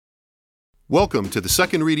Welcome to the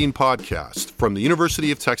Second Reading Podcast from the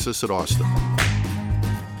University of Texas at Austin.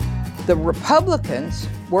 The Republicans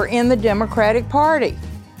were in the Democratic Party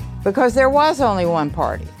because there was only one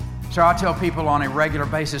party. So I tell people on a regular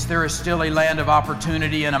basis, there is still a land of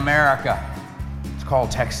opportunity in America. It's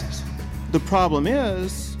called Texas. The problem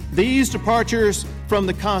is, these departures from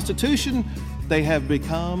the Constitution, they have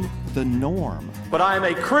become the norm. But I am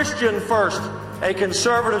a Christian first, a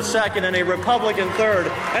conservative second, and a Republican third,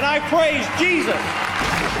 and I praise Jesus.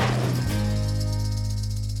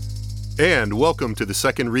 And welcome to the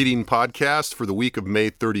Second Reading Podcast for the week of May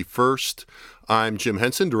 31st. I'm Jim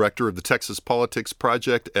Henson, director of the Texas Politics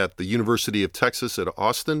Project at the University of Texas at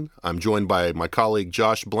Austin. I'm joined by my colleague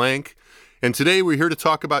Josh Blank. And today we're here to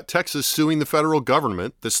talk about Texas suing the federal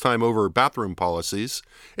government, this time over bathroom policies,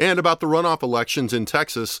 and about the runoff elections in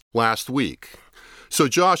Texas last week. So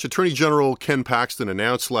Josh, Attorney General Ken Paxton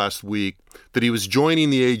announced last week that he was joining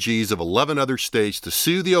the AGs of 11 other states to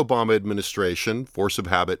sue the Obama administration, force of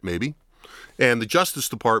habit maybe, and the Justice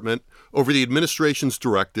Department over the administration's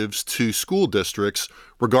directives to school districts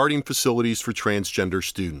regarding facilities for transgender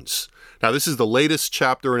students. Now, this is the latest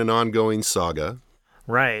chapter in an ongoing saga.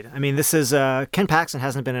 Right. I mean, this is Ken Paxton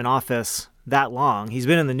hasn't been in office that long. He's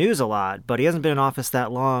been in the news a lot, but he hasn't been in office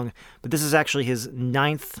that long. But this is actually his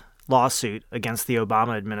ninth lawsuit against the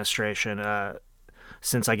Obama administration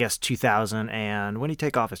since, I guess, 2000. And when did he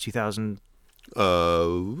take office?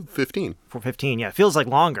 2015. 15, yeah. It feels like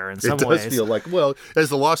longer in some ways. It does feel like, well, as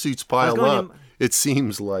the lawsuits pile up, it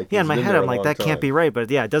seems like in my head, I'm like, that can't be right. But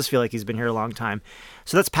yeah, it does feel like he's been here a long time.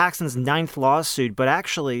 So that's Paxton's ninth lawsuit. But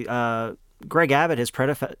actually, Greg Abbott, his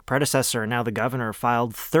predecessor, and now the governor,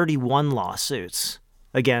 filed 31 lawsuits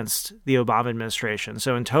against the Obama administration.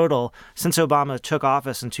 So in total, since Obama took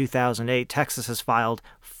office in 2008, Texas has filed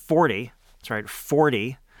 40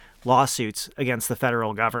 lawsuits against the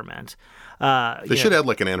federal government. They should have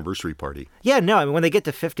like an anniversary party. Yeah, no, I mean, when they get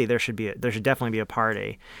to 50, there should definitely be a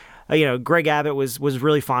party. Greg Abbott was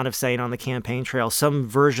really fond of saying on the campaign trail some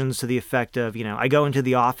versions to the effect of, I go into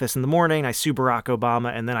the office in the morning, I sue Barack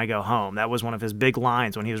Obama, and then I go home. That was one of his big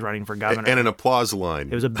lines when he was running for governor. And an applause line.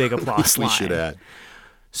 It was a big applause line. We should add.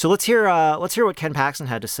 So let's hear what Ken Paxton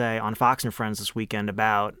had to say on Fox and Friends this weekend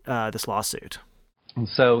about this lawsuit. And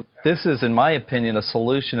so this is, in my opinion, a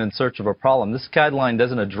solution in search of a problem. This guideline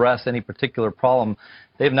doesn't address any particular problem.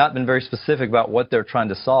 They've not been very specific about what they're trying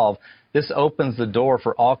to solve. This opens the door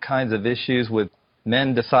for all kinds of issues with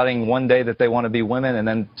men deciding one day that they want to be women and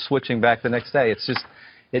then switching back the next day.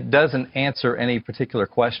 It doesn't answer any particular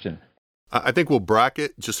question. I think we'll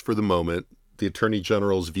bracket, just for the moment, the Attorney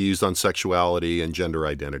General's views on sexuality and gender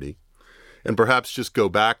identity, and perhaps just go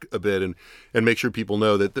back a bit and make sure people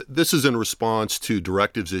know that this is in response to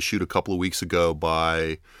directives issued a couple of weeks ago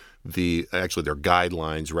by they're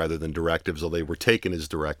guidelines rather than directives, although they were taken as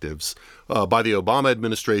directives, by the Obama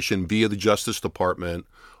administration via the Justice Department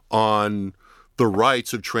on the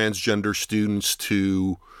rights of transgender students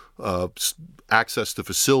to access to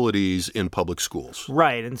facilities in public schools.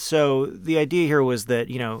 Right. And so the idea here was that,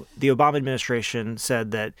 the Obama administration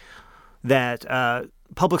said that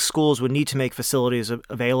public schools would need to make facilities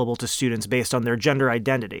available to students based on their gender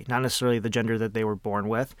identity, not necessarily the gender that they were born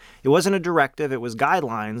with. It wasn't a directive, it was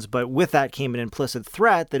guidelines, but with that came an implicit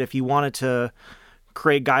threat that if you wanted to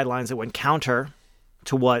create guidelines that went counter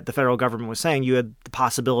to what the federal government was saying, you had the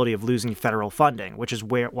possibility of losing federal funding, which is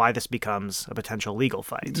why this becomes a potential legal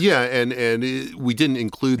fight. Yeah, and we didn't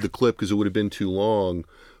include the clip because it would have been too long.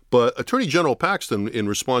 But Attorney General Paxton, in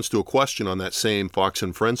response to a question on that same Fox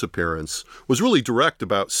and Friends appearance, was really direct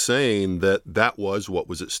about saying that was what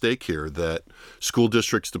was at stake here, that school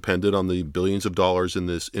districts depended on the billions of dollars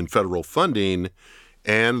in federal funding,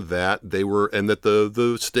 and that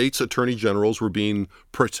the state's attorney generals were being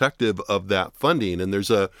protective of that funding. And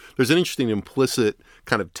there's an interesting implicit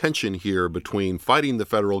kind of tension here between fighting the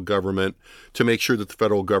federal government to make sure that the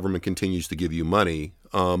federal government continues to give you money.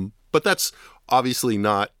 But that's obviously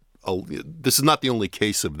this is not the only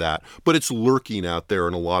case of that, but it's lurking out there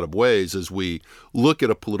in a lot of ways as we look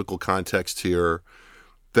at a political context here,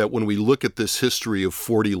 that when we look at this history of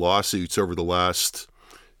 40 lawsuits over the last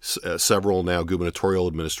several now gubernatorial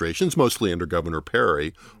administrations, mostly under Governor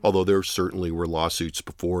Perry, although there certainly were lawsuits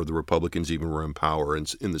before the Republicans even were in power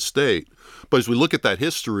in the state. But as we look at that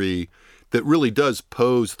history, that really does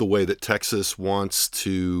pose the way that Texas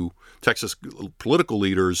political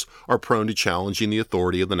leaders are prone to challenging the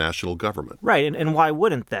authority of the national government. Right, and why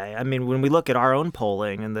wouldn't they? I mean, when we look at our own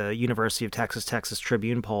polling in the University of Texas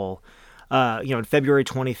Tribune poll, in February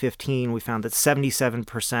 2015, we found that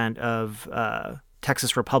 77% of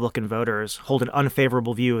Texas Republican voters hold an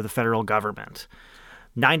unfavorable view of the federal government.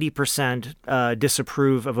 90%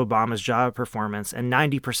 disapprove of Obama's job performance, and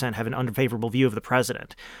 90% have an unfavorable view of the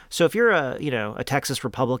president. So if you're a Texas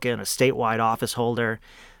Republican, a statewide office holder,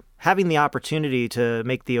 having the opportunity to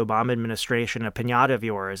make the Obama administration a piñata of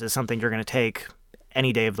yours is something you're going to take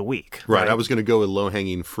any day of the week. Right. I was going to go with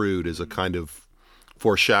low-hanging fruit as a kind of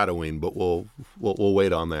foreshadowing, but we'll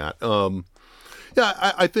wait on that.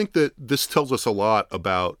 I think that this tells us a lot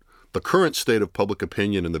about the current state of public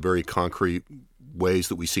opinion in the very concrete ways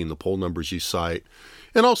that we see in the poll numbers you cite,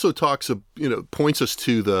 and also points us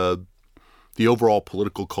to the overall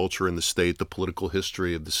political culture in the state, the political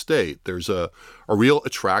history of the state. There's a real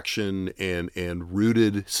attraction and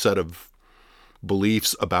rooted set of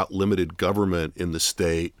beliefs about limited government in the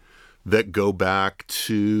state that go back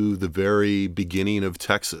to the very beginning of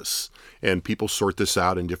Texas. And people sort this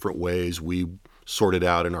out in different ways. We sort it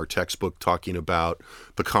out in our textbook talking about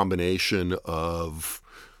the combination of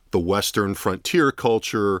the Western frontier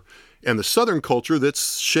culture and the Southern culture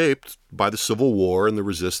that's shaped by the Civil War and the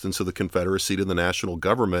resistance of the Confederacy to the national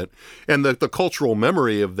government, and the cultural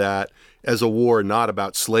memory of that as a war not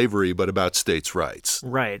about slavery but about states' rights.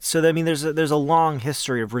 Right. So, I mean, there's a long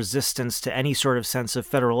history of resistance to any sort of sense of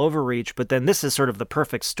federal overreach, but then this is sort of the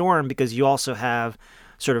perfect storm because you also have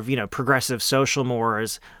sort of, progressive social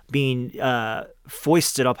mores being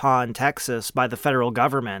foisted upon Texas by the federal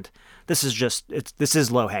government. This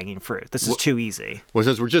is low-hanging fruit. This is too easy. Well,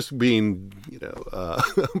 since we're just being,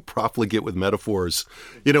 profligate with metaphors,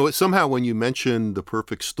 somehow when you mention the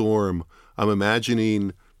perfect storm, I'm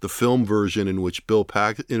imagining the film version in which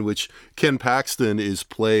Ken Paxton is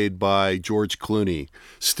played by George Clooney,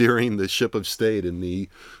 steering the ship of state in the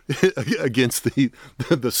against the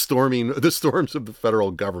storms of the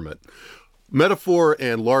federal government. Metaphor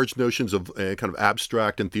and large notions of kind of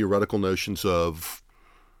abstract and theoretical notions of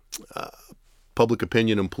public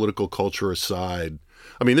opinion and political culture aside,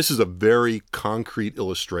 I mean, this is a very concrete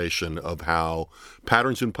illustration of how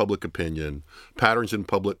patterns in public opinion, patterns in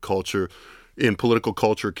public culture, in political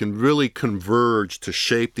culture can really converge to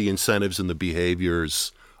shape the incentives and the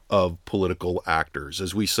behaviors of political actors.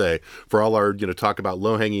 As we say, for all our, talk about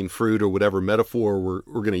low-hanging fruit or whatever metaphor we're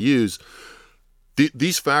going to use,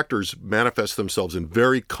 these factors manifest themselves in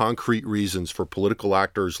very concrete reasons for political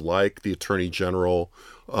actors like the Attorney General,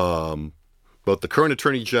 both the current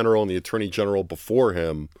Attorney General and the Attorney General before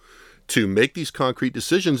him, to make these concrete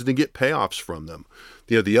decisions and to get payoffs from them.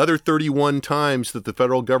 The other 31 times that the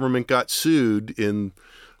federal government got sued in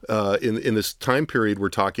this time period we're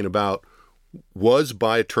talking about was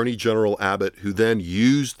by Attorney General Abbott, who then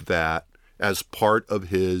used that as part of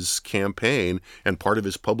his campaign and part of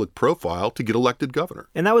his public profile to get elected governor.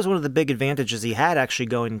 And that was one of the big advantages he had actually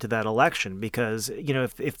going into that election because,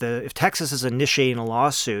 if Texas is initiating a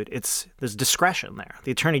lawsuit, there's discretion there.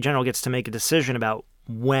 The Attorney General gets to make a decision about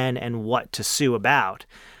when and what to sue about.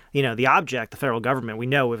 The object, the federal government, we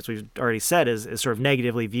know, as we've already said, is sort of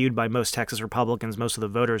negatively viewed by most Texas Republicans, most of the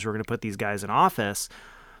voters who are going to put these guys in office.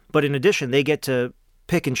 But in addition, they get to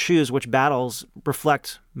pick and choose which battles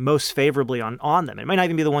reflect most favorably on them. It might not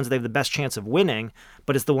even be the ones they have the best chance of winning,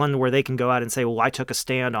 but it's the one where they can go out and say, well, I took a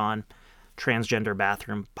stand on transgender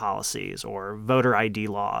bathroom policies or voter ID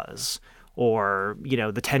laws or,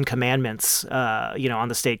 the 10 Commandments, on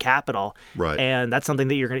the state capitol. Right. And that's something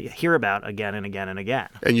that you're going to hear about again and again and again.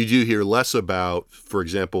 And you do hear less about, for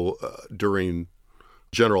example, during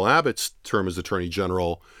General Abbott's term as Attorney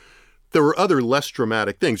General, there were other less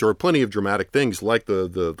dramatic things. There were plenty of dramatic things like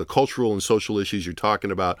the cultural and social issues you're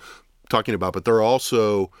talking about, but there are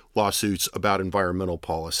also lawsuits about environmental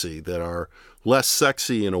policy that are less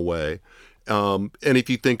sexy in a way. And if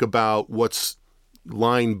you think about what's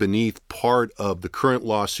lying beneath part of the current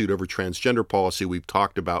lawsuit over transgender policy, we've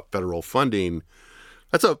talked about federal funding.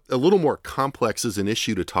 That's a little more complex as an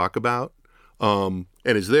issue to talk about. And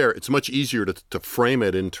it's much easier to frame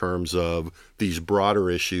it in terms of these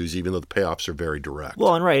broader issues, even though the payoffs are very direct.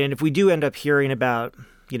 Well, and if we do end up hearing about,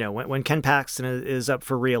 when Ken Paxton is up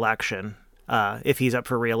for re-election, if he's up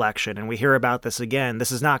for re-election, and we hear about this again,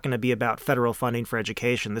 this is not going to be about federal funding for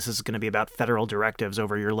education. This is going to be about federal directives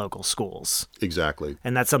over your local schools. Exactly.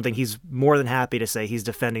 And that's something he's more than happy to say. He's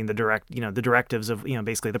defending the directives of,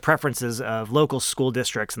 basically the preferences of local school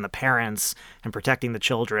districts and the parents and protecting the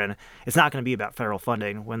children. It's not going to be about federal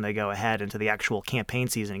funding when they go ahead into the actual campaign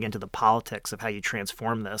season and get into the politics of how you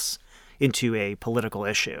transform this into a political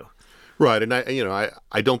issue. Right, and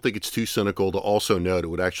I don't think it's too cynical to also note it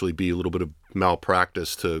would actually be a little bit of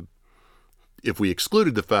malpractice if we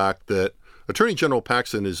excluded the fact that Attorney General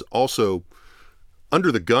Paxton is also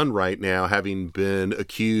under the gun right now, having been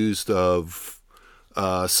accused of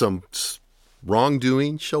some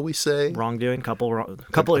wrongdoing, shall we say? Wrongdoing, couple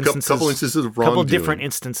instances. Couple instances of wrongdoing. Couple different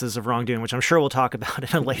instances of wrongdoing, which I'm sure we'll talk about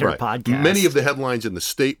in a later podcast. Many of the headlines in the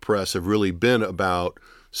state press have really been about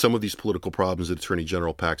some of these political problems that Attorney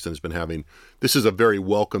General Paxton has been having. This is a very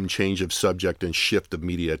welcome change of subject and shift of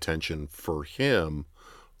media attention for him.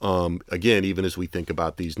 Again, even as we think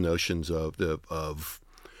about these notions of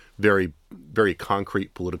very, very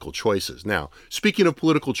concrete political choices. Now, speaking of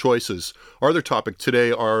political choices, our other topic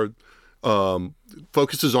today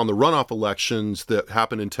focuses on the runoff elections that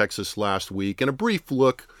happened in Texas last week, and a brief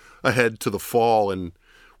look ahead to the fall and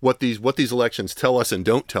what these elections tell us and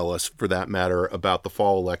don't tell us, for that matter, about the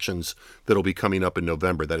fall elections that'll be coming up in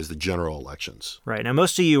November. That is the general elections. Right. Now,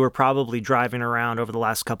 most of you were probably driving around over the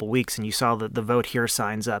last couple of weeks, and you saw the Vote Here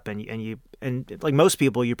signs up, and like most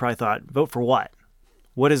people, you probably thought, vote for what?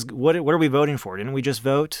 What are we voting for? Didn't we just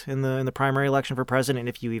vote in the primary election for president,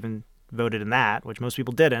 if you even voted in that, which most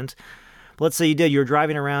people didn't? But let's say you did. You were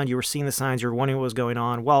driving around, you were seeing the signs, you were wondering what was going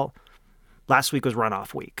on. Well, last week was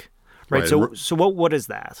runoff week, right? So what is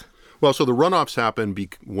that? Well, so the runoffs happen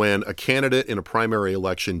when a candidate in a primary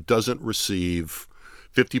election doesn't receive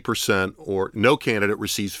 50% or no candidate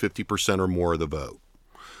receives 50% or more of the vote.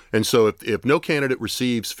 And so if no candidate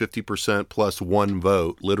receives 50% plus one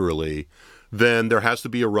vote, literally, then there has to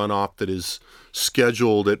be a runoff that is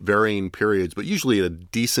scheduled at varying periods, but usually at a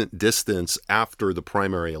decent distance after the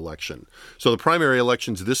primary election. So the primary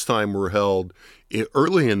elections this time were held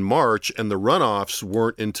early in March, and the runoffs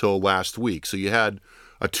weren't until last week. So you had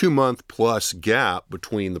a 2-month plus gap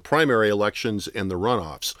between the primary elections and the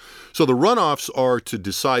runoffs. So the runoffs are to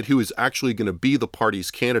decide who is actually going to be the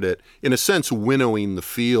party's candidate, in a sense, winnowing the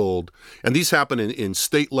field. And these happen in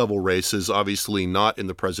state-level races, obviously not in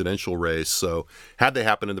the presidential race. So had they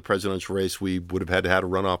happened in the presidential race, we would have had to have a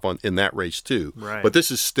runoff in that race too. Right. But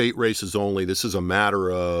this is state races only. This is a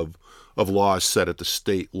matter of laws set at the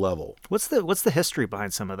state level. What's the history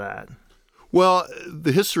behind some of that? Well,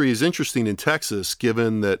 the history is interesting in Texas,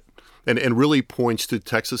 given that, and really points to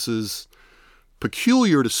Texas's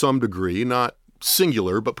peculiar to some degree, not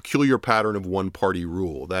singular, but peculiar pattern of one-party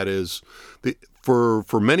rule. That is, for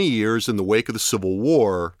many years in the wake of the Civil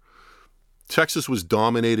War, Texas was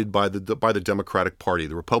dominated by the Democratic Party.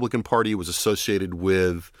 The Republican Party was associated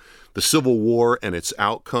with the Civil War and its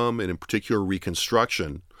outcome, and in particular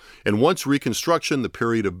Reconstruction. And once Reconstruction, the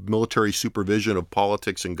period of military supervision of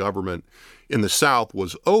politics and government in the South,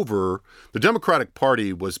 was over, the Democratic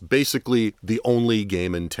Party was basically the only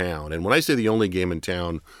game in town. And when I say the only game in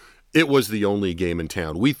town, it was the only game in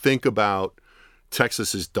town. We think about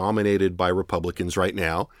Texas as dominated by Republicans right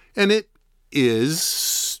now, and it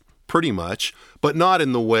is pretty much, but not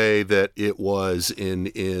in the way that it was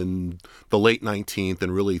in the late 19th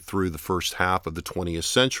and really through the first half of the 20th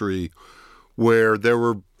century, where there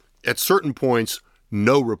were, at certain points,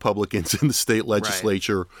 no Republicans in the state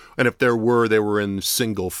legislature. Right. And if there were, they were in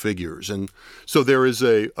single figures. And so there is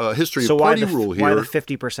a history of party rule here. Why the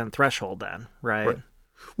 50% threshold then, right?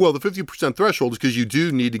 Well, the 50% threshold is because you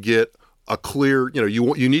do need to get a clear,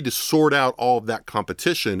 you need to sort out all of that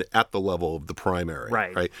competition at the level of the primary.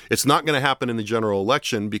 Right. It's not going to happen in the general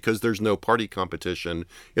election because there's no party competition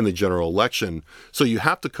in the general election. So you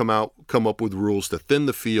have to come up with rules to thin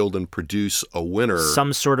the field and produce a winner.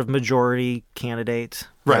 Some sort of majority candidate.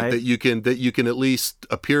 Right, that you can at least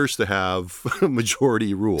appears to have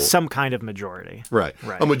majority rule. Some kind of majority. Right.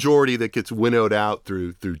 A majority that gets winnowed out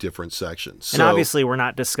through different sections. And obviously we're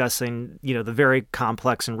not discussing, the very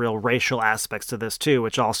complex and real racial aspects to this too,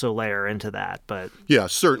 which also layer into that. But yeah,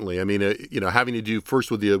 certainly. I mean, having to do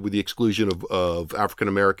first with the exclusion of African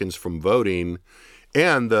Americans from voting,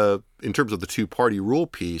 and in terms of the two-party rule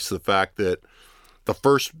piece, the fact that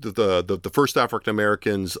the first African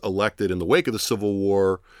Americans elected in the wake of the Civil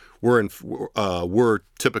War were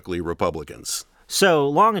typically Republicans. So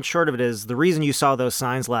long and short of it is, the reason you saw those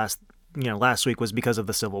signs last week was because of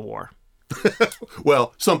the Civil War.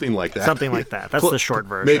 Well, something like that. Something like that. That's the short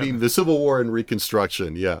version. Maybe the Civil War and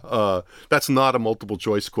Reconstruction. Yeah, that's not a multiple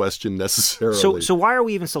choice question necessarily. So why are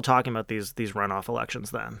we even still talking about these runoff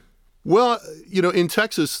elections then? Well, in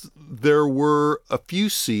Texas there were a few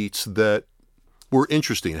seats that were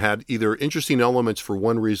interesting, had either interesting elements for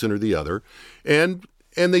one reason or the other, and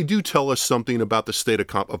they do tell us something about the state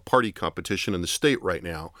of party competition in the state right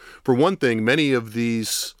now. For one thing, many of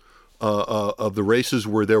these of the races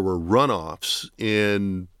where there were runoffs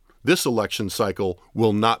in this election cycle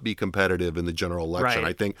will not be competitive in the general election. Right.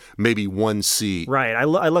 I think maybe one seat. Right. I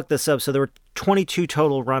looked this up. So there were 22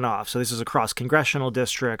 total runoffs. So this is across congressional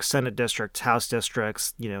districts, Senate districts, House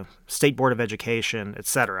districts, State Board of Education, et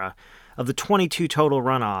cetera. Of the 22 total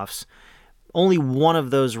runoffs, only one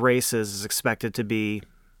of those races is expected to be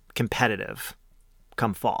competitive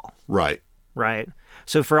come fall. Right. Right?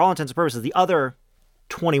 So for all intents and purposes, the other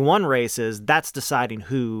 21 races, that's deciding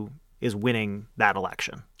who is winning that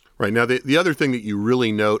election. Right. Now, the other thing that you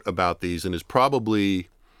really note about these, and is probably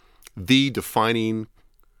the defining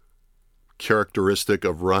characteristic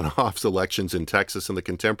of runoffs elections in Texas in the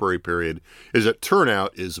contemporary period, is that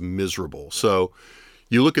turnout is miserable. So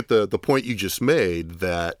you look at the point you just made,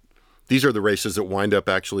 that these are the races that wind up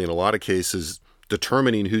actually in a lot of cases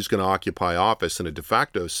determining who's going to occupy office in a de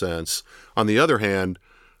facto sense. On the other hand,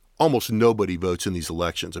 almost nobody votes in these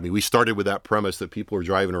elections. I mean, we started with that premise that people are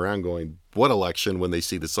driving around going, what election, when they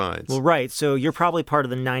see the signs? Well, right. So you're probably part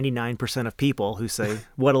of the 99% of people who say,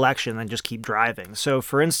 what election, and just keep driving. So,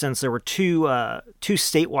 for instance, there were two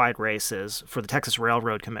statewide races for the Texas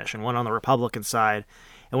Railroad Commission, one on the Republican side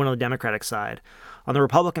and one on the Democratic side. On the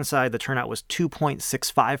Republican side, the turnout was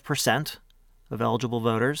 2.65% of eligible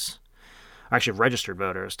voters. Actually, registered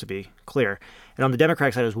voters, to be clear. And on the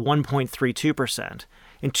Democratic side, it was 1.32%.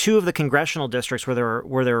 In two of the congressional districts where there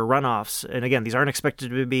were runoffs, and again, these aren't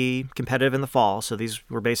expected to be competitive in the fall, so these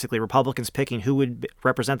were basically Republicans picking who would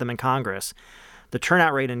represent them in Congress, the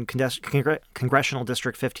turnout rate in Congressional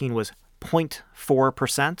District 15 was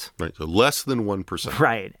 0.4%. Right, so less than 1%.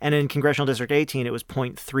 Right, and in Congressional District 18, it was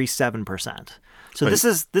 0.37%. So Right. this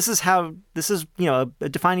is a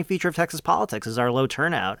defining feature of Texas politics is our low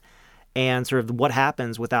turnout and sort of what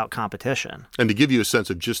happens without competition. And to give you a sense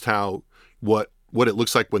of just what it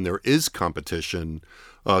looks like when there is competition,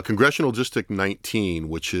 Congressional District 19,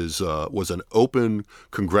 which was an open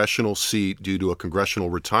congressional seat due to a congressional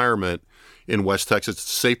retirement in West Texas, it's a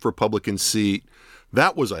safe Republican seat.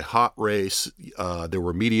 That was a hot race. There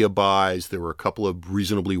were media buys. There were a couple of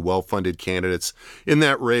reasonably well-funded candidates in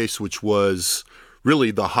that race, which was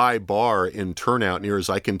really the high bar in turnout, near as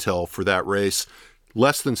I can tell, for that race.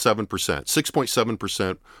 Less than 7%,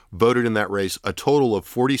 6.7% voted in that race, a total of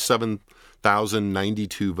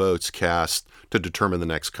 47,092 votes cast to determine the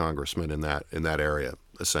next congressman in that area,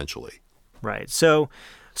 essentially. Right. So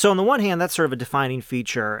on the one hand, that's sort of a defining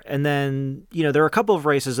feature. And then, there are a couple of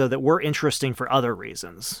races, though, that were interesting for other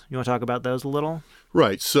reasons. You want to talk about those a little?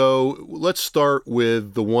 Right. So let's start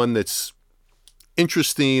with the one that's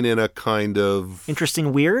interesting in a kind of...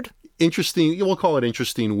 Interesting weird? Interesting, we'll call it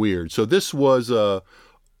interesting weird. So this was the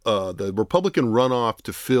Republican runoff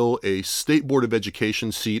to fill a State Board of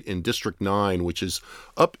Education seat in District 9, which is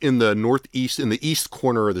up in the northeast, in the east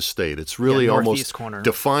corner of the state. It's really almost corner.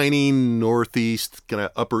 Defining northeast, kind of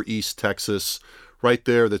upper east Texas, right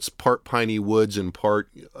there. That's part piney woods and part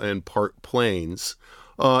plains.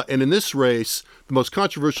 And in this race, the most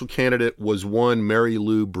controversial candidate was one Mary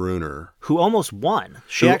Lou Bruner, who almost won.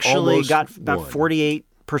 She actually got about 48%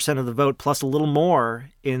 of the vote plus a little more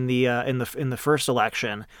in the first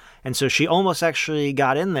election, and so she almost actually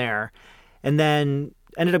got in there, and then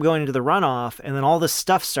ended up going into the runoff, and then all this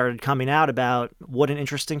stuff started coming out about what an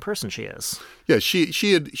interesting person she is. Yeah,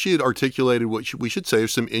 she had articulated what we should say are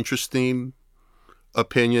some interesting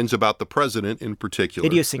opinions about the president in particular.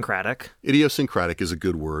 Idiosyncratic. Idiosyncratic is a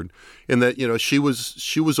good word, in that she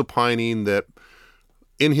was opining that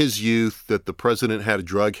in his youth that the president had a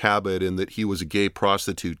drug habit and that he was a gay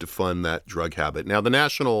prostitute to fund that drug habit. Now the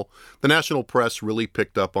national press really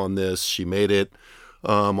picked up on this. She made it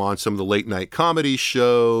on some of the late night comedy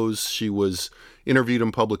shows. She was interviewed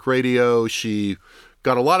on public radio. She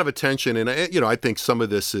got a lot of attention, and I think some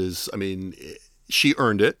of this is, she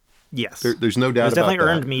earned it. Yes, there's no doubt about that. It's definitely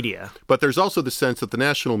earned media. But there's also the sense that the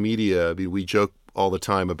national media, we joke all the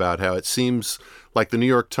time about how it seems like the New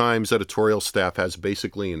York Times editorial staff has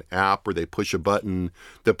basically an app where they push a button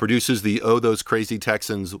that produces the those crazy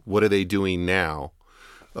Texans, what are they doing now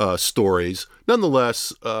stories.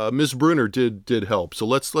 Nonetheless, Ms. Bruner did help. So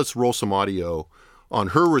let's roll some audio on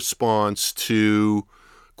her response to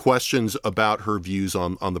questions about her views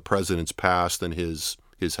on the president's past and his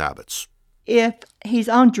habits. If he's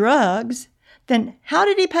on drugs, then how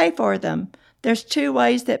did he pay for them? There's two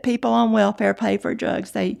ways that people on welfare pay for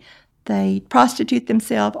drugs. They prostitute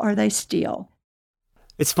themselves or they steal.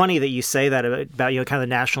 It's funny that you say that about kind of the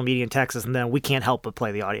national media in Texas, and then we can't help but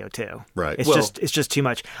play the audio too. Right. It's just too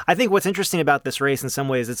much. I think what's interesting about this race in some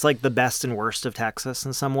ways, it's like the best and worst of Texas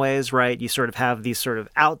in some ways, right? You sort of have these sort of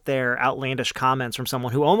out there, outlandish comments from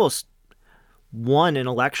someone who almost won an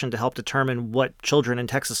election to help determine what children in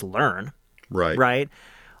Texas learn. Right. Right.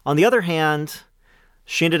 On the other hand,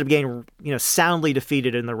 she ended up getting, soundly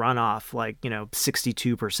defeated in the runoff,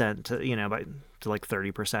 62% to like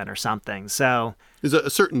 30% or something. So there's a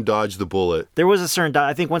certain dodge the bullet. There was a certain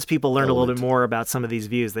I think once people learned a little bit more about some of these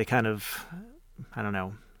views, they kind of,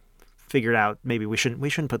 figured out maybe we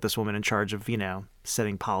shouldn't put this woman in charge of,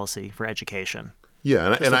 setting policy for education.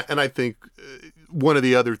 Yeah, and I think one of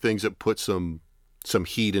the other things that put some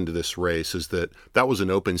heat into this race is that was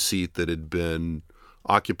an open seat that had been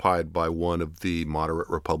occupied by one of the moderate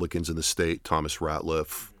Republicans in the state, Thomas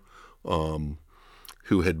Ratliff,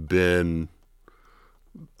 who had been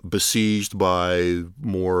besieged by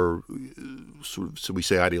more sort of, so we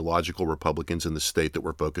say, ideological Republicans in the state that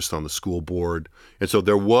were focused on the school board. And so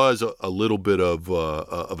there was a little bit of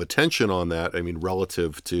attention on that,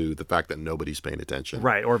 relative to the fact that nobody's paying attention.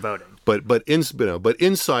 Right, or voting. But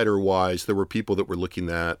insider-wise, there were people that were looking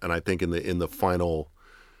at, and I think in the final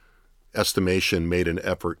estimation made an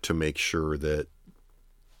effort to make sure that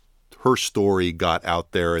her story got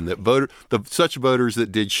out there and that such voters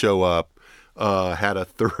that did show up had a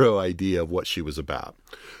thorough idea of what she was about.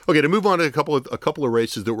 Okay, to move on to a couple of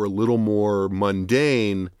races that were a little more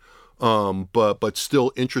mundane, but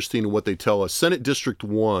still interesting in what they tell us. Senate District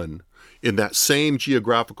 1, in that same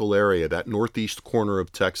geographical area, that northeast corner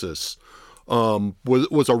of Texas,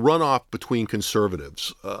 was a runoff between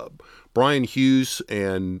conservatives. Brian Hughes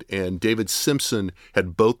and David Simpson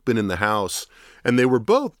had both been in the House, and they were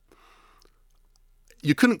both,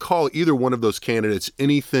 you couldn't call either one of those candidates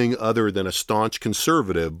anything other than a staunch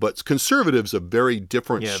conservative, but conservatives of very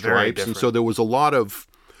different stripes. Very different. And so there was a lot of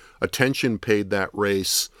attention paid that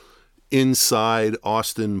race inside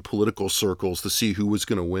Austin political circles to see who was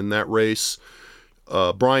going to win that race.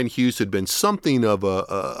 Brian Hughes had been something of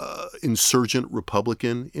a insurgent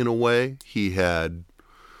Republican in a way. He had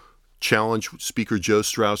challenged Speaker Joe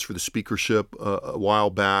Strauss for the speakership a while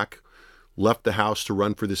back, left the House to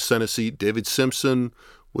run for the Senate seat. David Simpson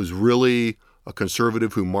was really a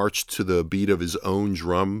conservative who marched to the beat of his own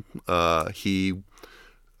drum. He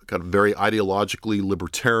got very ideologically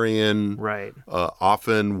libertarian, right.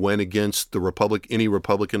 Often went against any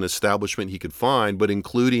Republican establishment he could find, but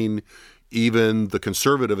including even the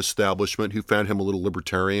conservative establishment who found him a little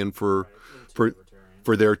libertarian for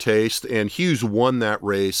their taste. And Hughes won that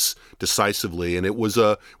race decisively, and it was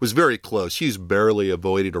very close. Hughes barely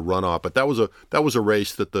avoided a runoff, but that was a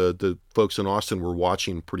race that the folks in Austin were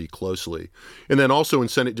watching pretty closely. And then also in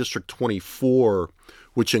Senate District 24,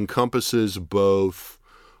 which encompasses both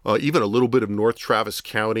even a little bit of North Travis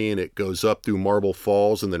County, and it goes up through Marble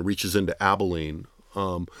Falls and then reaches into Abilene.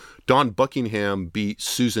 Don Buckingham beat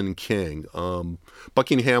Susan King.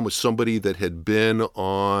 Buckingham was somebody that had been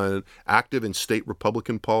active in state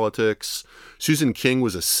Republican politics. Susan King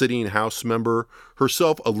was a sitting House member,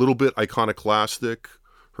 herself a little bit iconoclastic.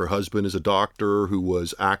 Her husband is a doctor who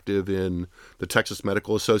was active in the Texas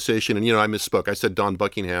Medical Association. And, I misspoke. I said Don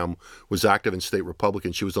Buckingham was active in state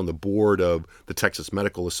Republican. She was on the board of the Texas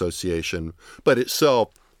Medical Association, but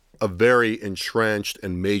itself a very entrenched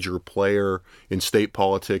and major player in state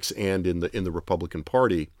politics and in the Republican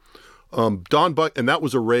Party. And that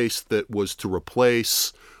was a race that was to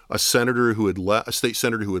replace a senator who had a state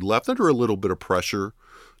senator who had left under a little bit of pressure.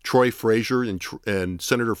 Troy Frazier and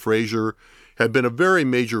Senator Frazier had been a very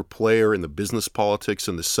major player in the business politics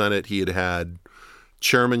in the Senate. He had had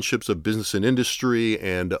chairmanships of Business and Industry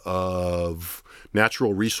and of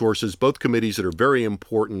Natural Resources, both committees that are very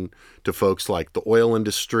important to folks like the oil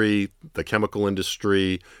industry, the chemical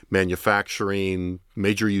industry, manufacturing,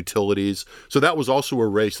 major utilities. So that was also a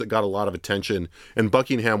race that got a lot of attention, and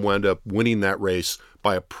Buckingham wound up winning that race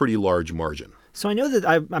by a pretty large margin. So I know that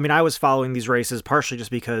I was following these races partially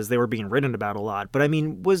just because they were being written about a lot. But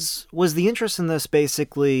was the interest in this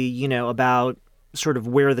basically, about sort of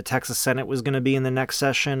where the Texas Senate was going to be in the next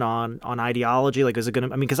session on ideology? Like, is it going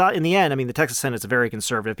to, because in the end, the Texas Senate is very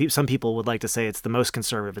conservative. Some people would like to say it's the most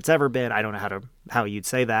conservative it's ever been. I don't know how you'd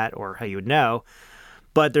say that or how you would know.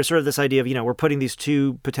 But there's sort of this idea of, we're putting these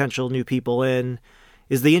two potential new people in.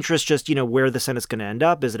 Is the interest just, where the Senate's going to end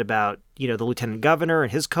up? Is it about, the lieutenant governor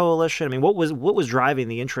and his coalition? What was driving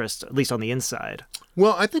the interest, at least on the inside?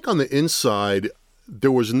 Well, I think on the inside,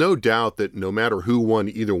 there was no doubt that no matter who won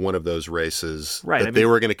either one of those races, right, they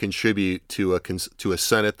were going to contribute to a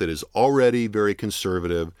Senate that is already very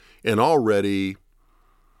conservative and already,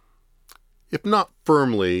 if not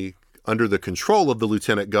firmly under the control of the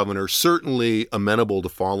lieutenant governor, certainly amenable to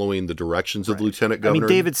following the directions of the lieutenant governor.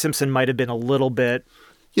 David Simpson might have been a little bit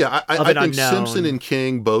I think Simpson and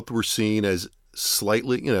King both were seen as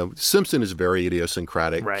slightly, Simpson is very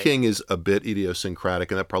idiosyncratic. Right. King is a bit idiosyncratic,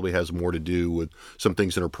 and that probably has more to do with some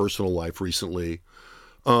things in her personal life recently.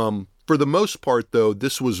 For the most part, though,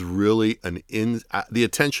 this was really the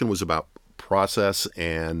attention was about process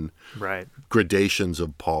and gradations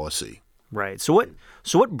of policy. Right. So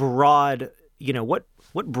what broad,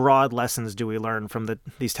 what broad lessons do we learn from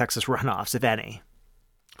these Texas runoffs, if any?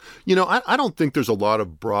 You know, I don't think there's a lot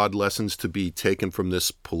of broad lessons to be taken from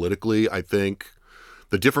this politically. I think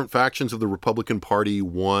the different factions of the Republican Party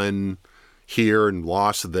won here and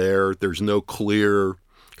lost there. There's no clear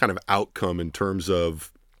kind of outcome in terms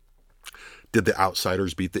of did the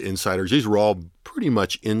outsiders beat the insiders. These were all pretty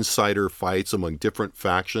much insider fights among different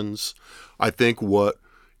factions. I think what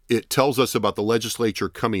it tells us about the legislature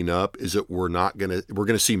coming up is that we're going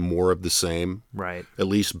to see more of the same, right? At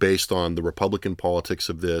least based on the Republican politics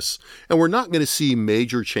of this. And we're not going to see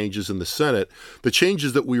major changes in the Senate. The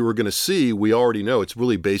changes that we were going to see, we already know. It's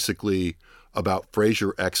really basically about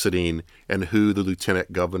Frazier exiting and who the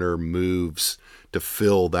lieutenant governor moves to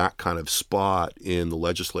fill that kind of spot in the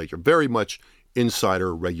legislature. Very much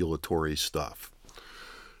insider regulatory stuff.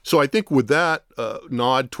 So I think with that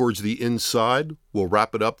nod towards the inside, we'll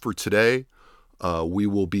wrap it up for today. We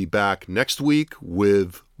will be back next week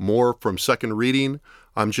with more from Second Reading.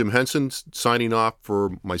 I'm Jim Henson, signing off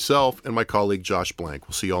for myself and my colleague Josh Blank.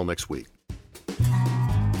 We'll see you all next week.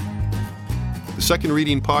 The Second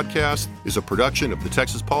Reading podcast is a production of the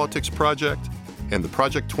Texas Politics Project and the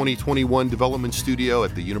Project 2021 Development Studio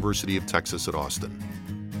at the University of Texas at Austin.